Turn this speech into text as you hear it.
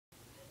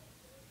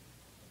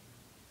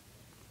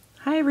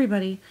Hi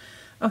everybody.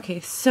 Okay,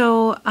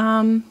 so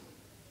I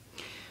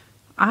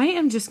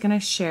am just going to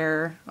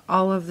share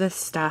all of this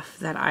stuff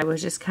that I was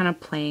just kind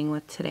of playing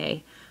with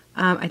today.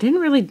 I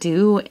didn't really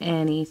do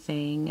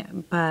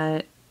anything,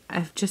 but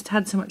I've just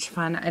had so much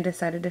fun, I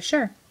decided to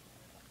share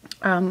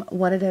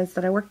what it is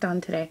that I worked on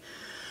today.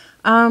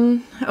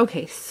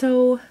 Okay,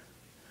 so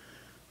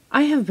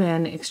I have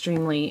been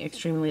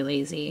extremely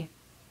lazy.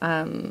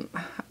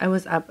 I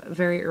was up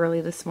very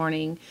early this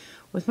morning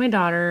with my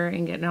daughter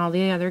and getting all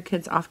the other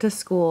kids off to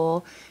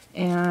school,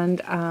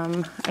 and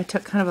I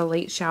took kind of a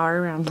late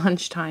shower around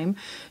lunchtime,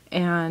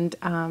 and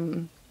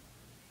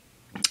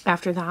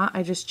after that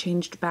I just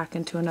changed back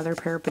into another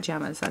pair of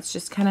pajamas. That's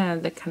just kind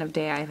of the kind of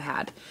day I've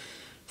had.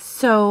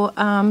 So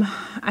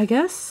I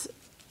guess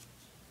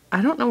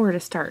I don't know where to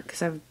start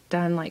because I've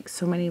done like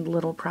so many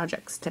little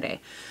projects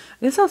today.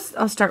 I guess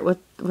I'll start with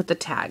the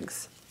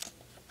tags.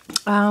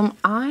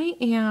 I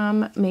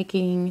am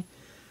making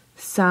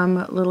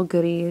some little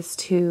goodies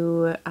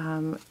to,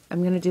 I'm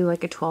going to do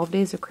like a 12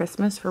 days of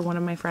Christmas for one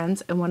of my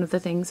friends. And one of the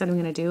things that I'm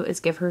going to do is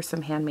give her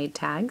some handmade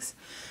tags.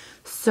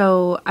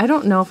 So I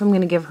don't know if I'm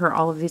going to give her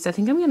all of these. I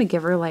think I'm going to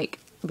give her like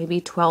maybe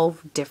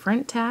 12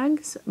 different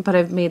tags, but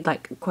I've made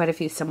like quite a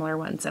few similar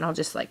ones, and I'll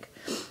just like,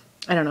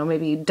 I don't know,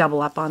 maybe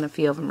double up on a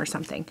few of them or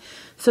something.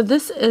 So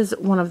this is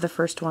one of the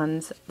first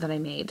ones that I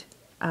made.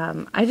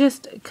 I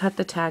just cut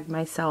the tag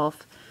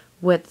myself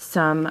with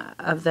some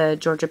of the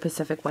Georgia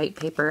Pacific white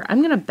paper.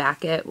 I'm going to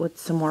back it with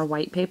some more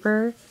white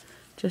paper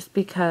just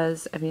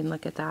because, I mean,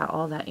 look at that,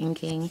 all that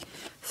inking.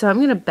 So I'm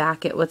going to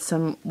back it with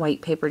some white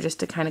paper just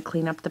to kind of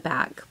clean up the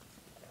back.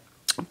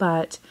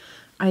 But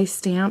I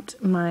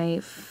stamped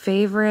my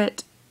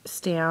favorite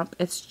stamp.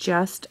 It's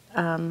just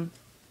an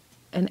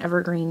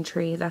evergreen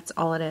tree. That's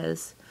all it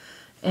is.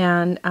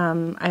 And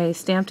I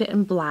stamped it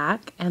in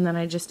black, and then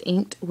I just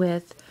inked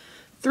with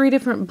 3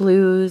 different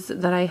blues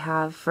that I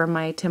have from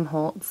my Tim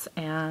Holtz,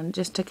 and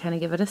just to kind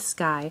of give it a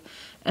sky.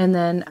 And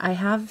then I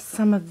have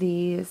some of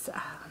these,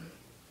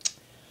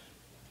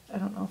 I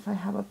don't know if I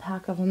have a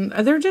pack of them.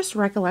 They're just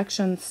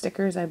recollection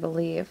stickers, I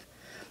believe.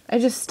 I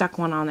just stuck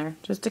one on there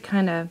just to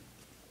kind of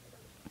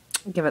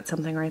give it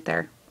something right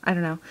there. I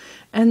don't know.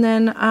 And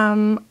then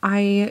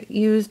I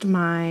used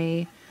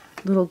my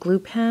little glue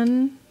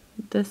pen,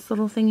 this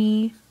little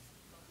thingy,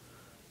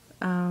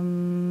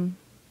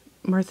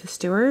 Martha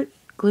Stewart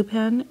glue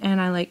pen,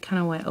 and I like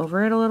kind of went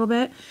over it a little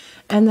bit,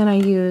 and then I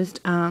used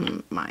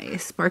my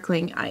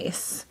sparkling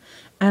ice,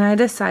 and I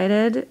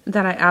decided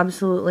that I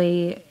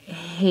absolutely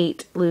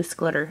hate loose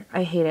glitter.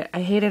 I hate it.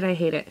 I hate it. I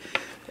hate it.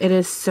 It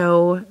is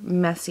so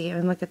messy. I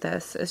mean, look at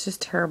this. It's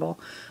just terrible.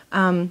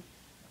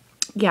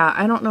 Yeah,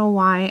 I don't know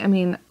why. I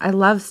mean, I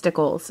love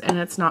stickles, and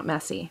it's not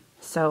messy,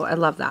 so I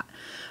love that.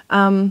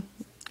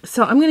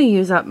 So I'm going to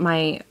use up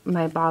my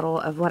bottle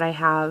of what I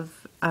have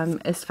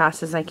as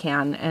fast as I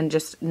can and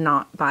just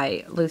not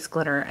buy loose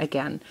glitter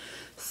again.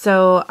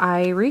 So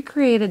I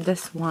recreated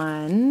this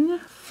one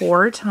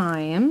 4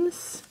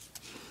 times.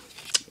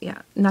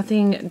 Yeah,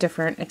 nothing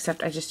different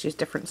except I just used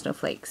different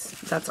snowflakes.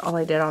 That's all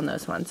I did on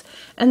those ones.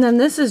 And then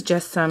this is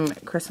just some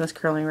Christmas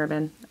curling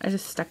ribbon. I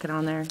just stuck it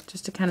on there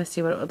just to kind of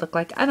see what it would look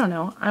like. I don't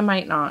know. I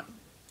might not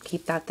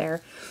keep that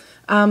there.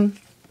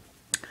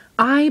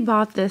 I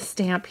bought this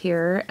stamp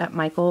here at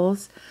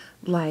Michael's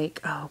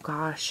like, oh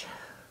gosh,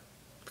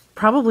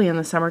 probably in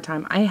the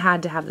summertime. I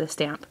had to have this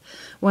stamp.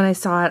 When I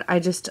saw it, I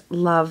just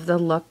love the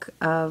look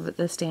of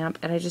the stamp,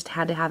 and I just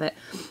had to have it.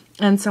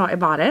 And so I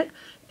bought it,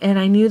 and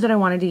I knew that I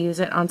wanted to use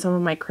it on some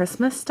of my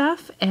Christmas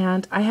stuff,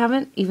 and I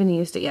haven't even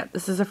used it yet.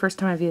 This is the first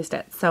time I've used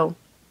it. So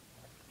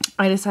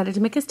I decided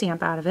to make a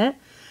stamp out of it.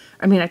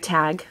 I mean, a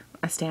tag,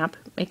 a stamp,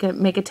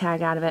 make a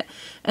tag out of it.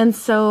 And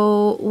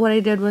so what I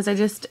did was I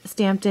just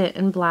stamped it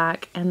in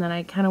black, and then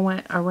I kind of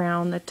went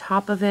around the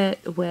top of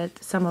it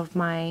with some of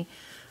my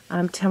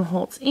Tim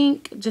Holtz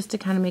ink just to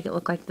kind of make it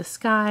look like the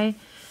sky.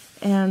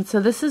 And so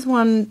this is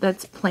one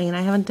that's plain.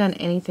 I haven't done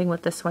anything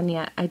with this one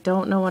yet. I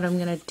don't know what I'm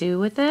going to do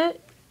with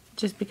it,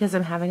 just because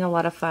I'm having a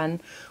lot of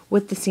fun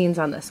with the scenes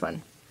on this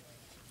one.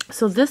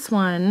 So this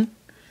one,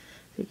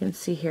 if you can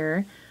see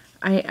here,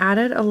 I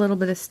added a little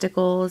bit of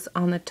stickles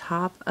on the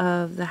top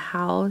of the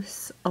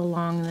house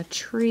along the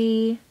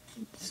tree.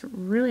 It's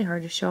really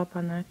hard to show up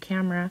on the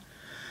camera.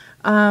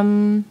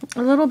 A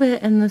little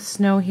bit in the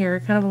snow here,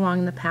 kind of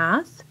along the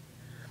path.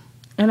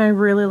 And I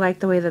really like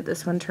the way that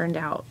this one turned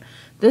out.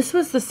 This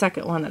was the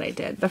second one that I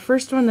did. The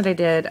first one that I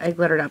did, I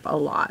glittered up a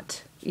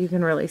lot. You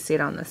can really see it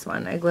on this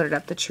one. I glittered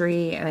up the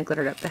tree and I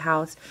glittered up the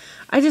house.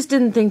 I just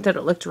didn't think that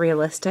it looked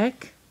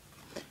realistic.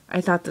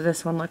 I thought that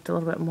this one looked a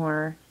little bit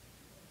more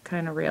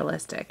kind of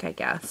realistic, I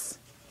guess.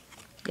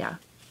 Yeah,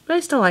 but I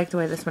still like the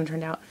way this one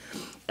turned out.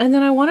 And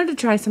then I wanted to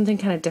try something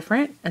kind of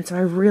different, and so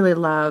I really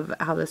love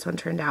how this one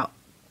turned out.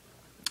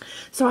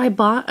 So I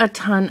bought a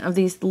ton of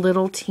these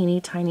little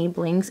teeny tiny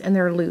blings, and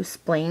they're loose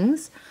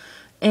blings.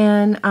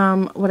 And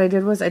what I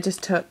did was I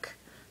just took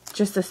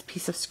just this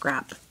piece of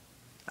scrap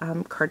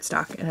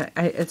cardstock, and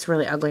it's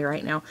really ugly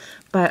right now.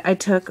 But I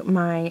took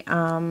my,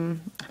 I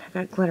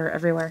got glitter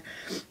everywhere.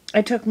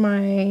 I took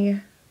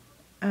my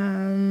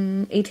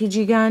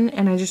ATG gun,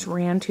 and I just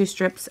ran 2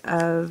 strips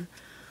of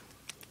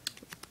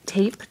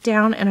tape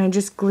down, and I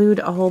just glued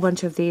a whole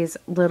bunch of these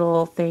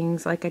little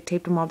things, like I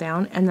taped them all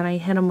down, and then I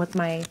hit them with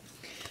I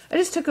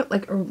just took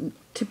like a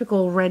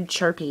typical red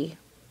Sharpie,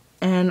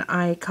 and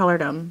I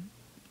colored them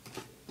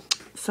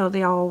so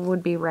they all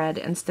would be red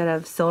instead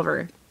of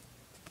silver,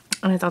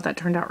 and I thought that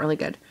turned out really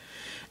good.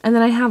 And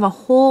then I have a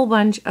whole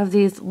bunch of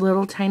these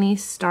little tiny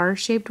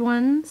star-shaped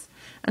ones,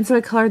 and so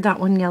I colored that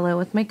one yellow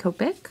with my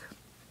Copic,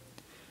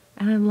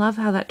 and I love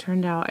how that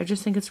turned out. I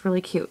just think it's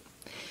really cute.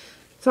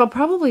 So I'll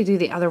probably do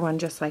the other one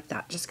just like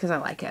that, just because I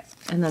like it.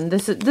 And then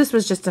this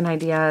was just an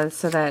idea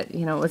so that,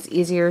 you know, it was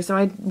easier, so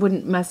I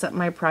wouldn't mess up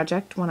my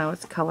project when I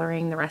was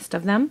coloring the rest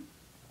of them.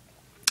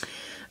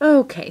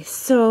 Okay,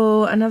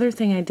 so another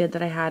thing I did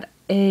that I had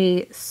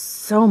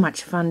so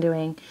much fun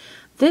doing.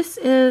 This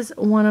is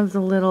one of the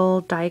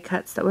little die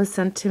cuts that was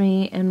sent to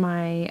me in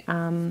my,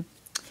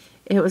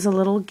 it was a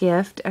little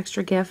gift,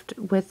 extra gift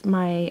with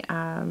my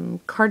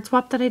card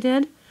swap that I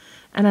did.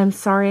 And I'm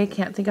sorry, I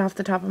can't think off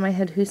the top of my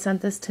head who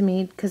sent this to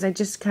me, because I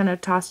just kind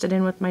of tossed it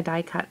in with my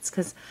die cuts,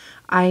 because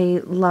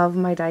I love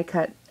my die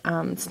cut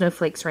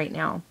snowflakes right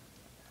now.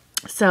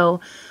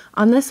 So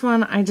on this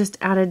one, I just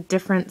added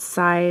different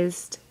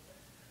sized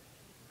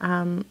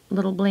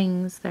little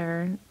blings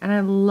there, and I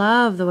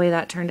love the way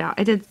that turned out.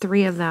 I did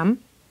 3 of them,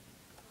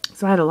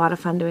 so I had a lot of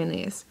fun doing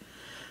these.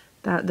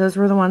 Those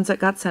were the ones that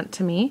got sent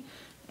to me,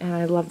 and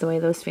I love the way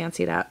those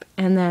fancied up.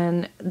 And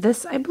then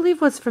this, I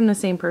believe, was from the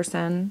same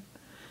person.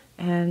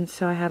 And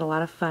so I had a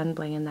lot of fun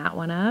blinging that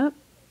one up.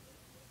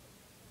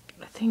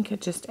 I think it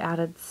just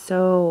added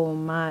so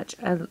much.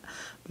 I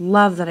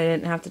love that I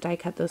didn't have to die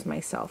cut those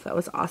myself. That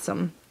was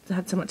awesome. I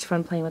had so much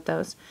fun playing with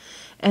those.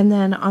 And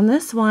then on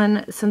this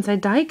one, since I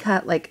die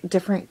cut like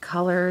different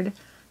colored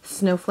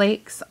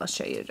snowflakes, I'll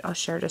show you. I'll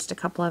share just a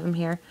couple of them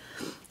here.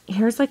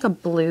 Here's like a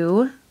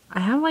blue.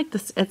 I have like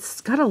this, it's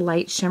got a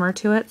light shimmer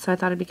to it, so I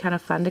thought it'd be kind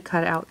of fun to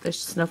cut out the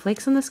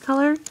snowflakes in this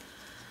color.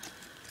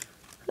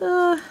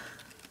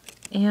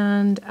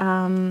 And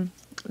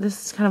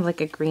this is kind of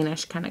like a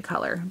greenish kind of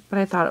color, but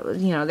I thought it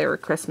was, you know, they were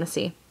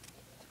Christmassy.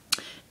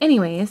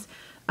 Anyways,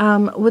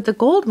 with the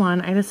gold one,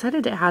 I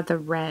decided to add the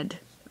red.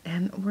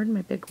 And where'd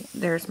my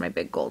there's my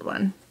big gold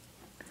one.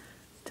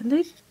 Didn't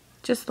they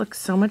just look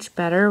so much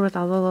better with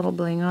all the little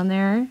bling on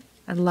there?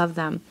 I love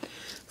them.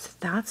 So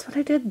that's what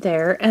I did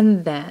there.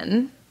 And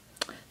then,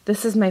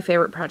 this is my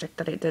favorite project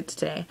that I did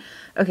today.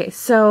 Okay,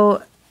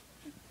 so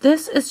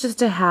this is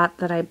just a hat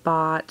that I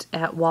bought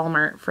at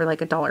Walmart for like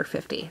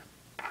 $1.50.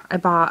 I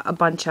bought a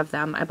bunch of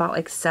them. I bought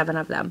like 7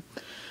 of them.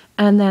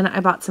 And then I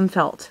bought some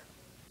felt.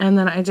 And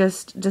then I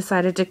just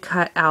decided to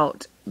cut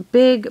out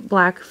big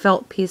black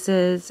felt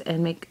pieces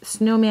and make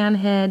snowman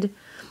head.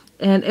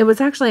 And it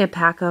was actually a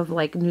pack of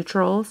like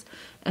neutrals.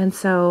 And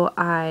so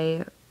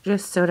I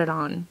just sewed it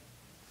on.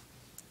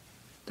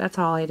 That's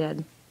all I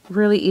did.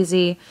 Really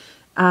easy.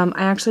 I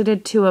actually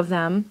did 2 of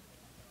them.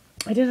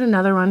 I did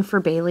another one for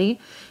Bailey,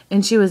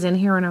 and she was in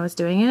here when I was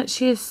doing it.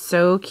 She is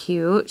so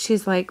cute.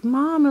 She's like,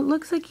 Mom, it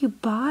looks like you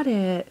bought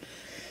it.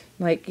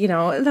 Like, you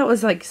know, that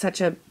was like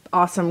such a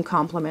awesome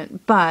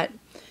compliment. But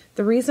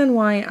the reason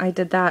why I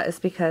did that is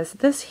because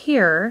this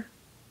here,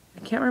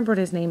 I can't remember what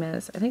his name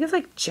is. I think it's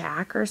like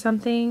Jack or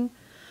something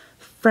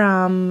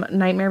from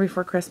Nightmare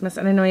Before Christmas.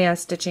 And I know he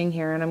has stitching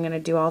here, and I'm going to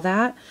do all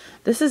that.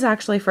 This is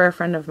actually for a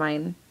friend of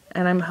mine,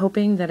 and I'm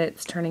hoping that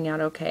it's turning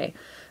out okay.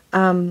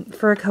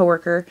 For a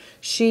coworker,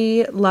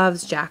 she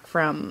loves Jack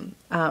from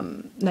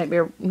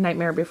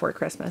Nightmare Before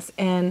Christmas,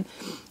 and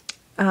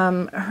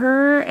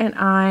her and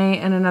I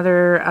and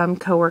another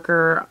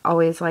coworker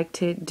always like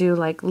to do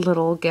like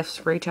little gifts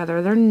for each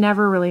other. They're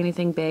never really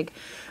anything big.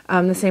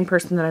 The same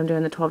person that I'm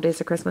doing the 12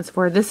 Days of Christmas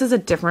for. This is a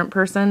different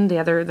person,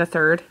 the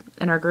third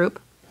in our group.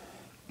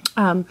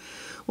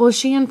 Well,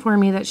 she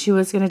informed me that she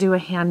was going to do a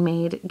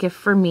handmade gift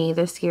for me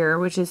this year,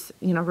 which is,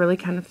 you know, really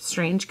kind of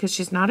strange because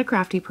she's not a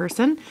crafty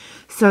person.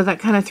 So that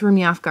kind of threw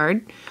me off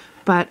guard.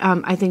 But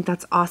I think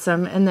that's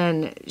awesome. And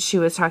then she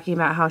was talking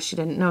about how she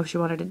didn't know if she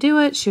wanted to do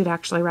it. She would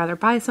actually rather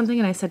buy something.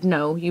 And I said,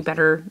 no, you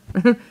better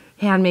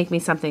hand make me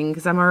something,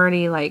 because I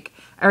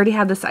already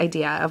had this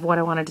idea of what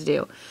I wanted to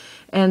do.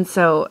 And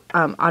so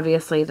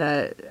obviously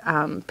the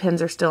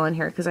pins are still in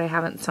here because I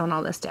haven't sewn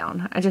all this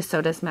down. I just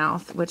sewed his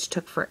mouth, which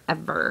took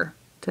forever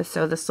to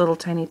sew this little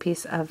tiny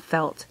piece of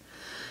felt.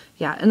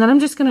 Yeah, and then I'm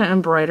just going to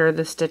embroider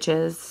the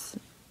stitches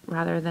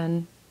rather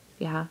than,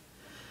 yeah.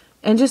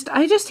 And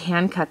I just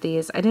hand cut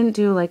these. I didn't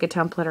do like a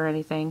template or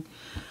anything.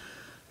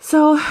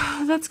 So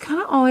that's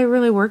kind of all I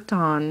really worked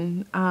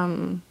on.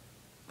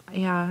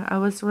 Yeah, I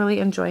was really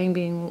enjoying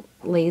being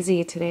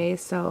lazy today,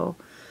 so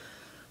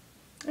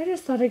I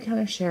just thought I'd kind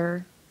of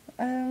share.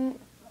 I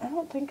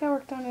don't think I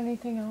worked on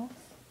anything else.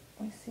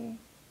 Let me see.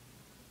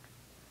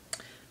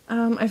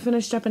 I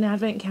finished up an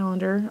advent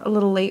calendar, a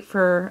little late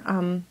for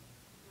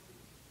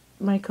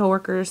my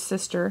coworker's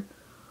sister.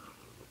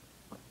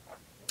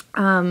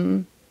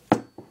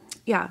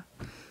 Yeah,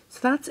 so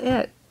that's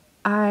it.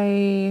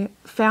 I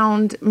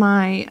found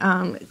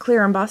my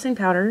clear embossing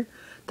powder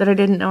that I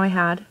didn't know I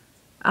had,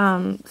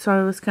 So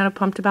I was kind of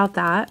pumped about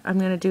that. I'm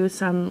going to do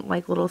some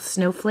like little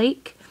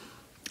snowflake.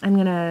 I'm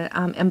going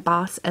to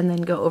emboss and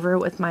then go over it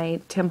with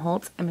my Tim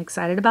Holtz. I'm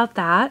excited about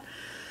that.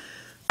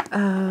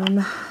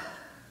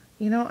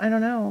 You know, I don't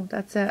know.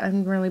 That's it.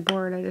 I'm really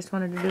bored. I just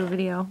wanted to do a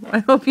video. I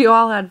hope you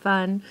all had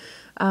fun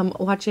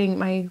watching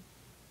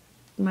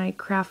my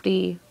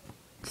crafty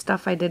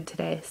stuff I did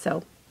today.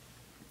 So,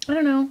 I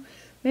don't know.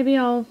 Maybe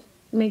I'll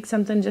make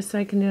something just so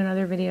I can do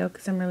another video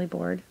because I'm really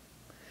bored.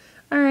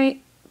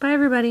 Alright. Bye,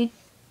 everybody.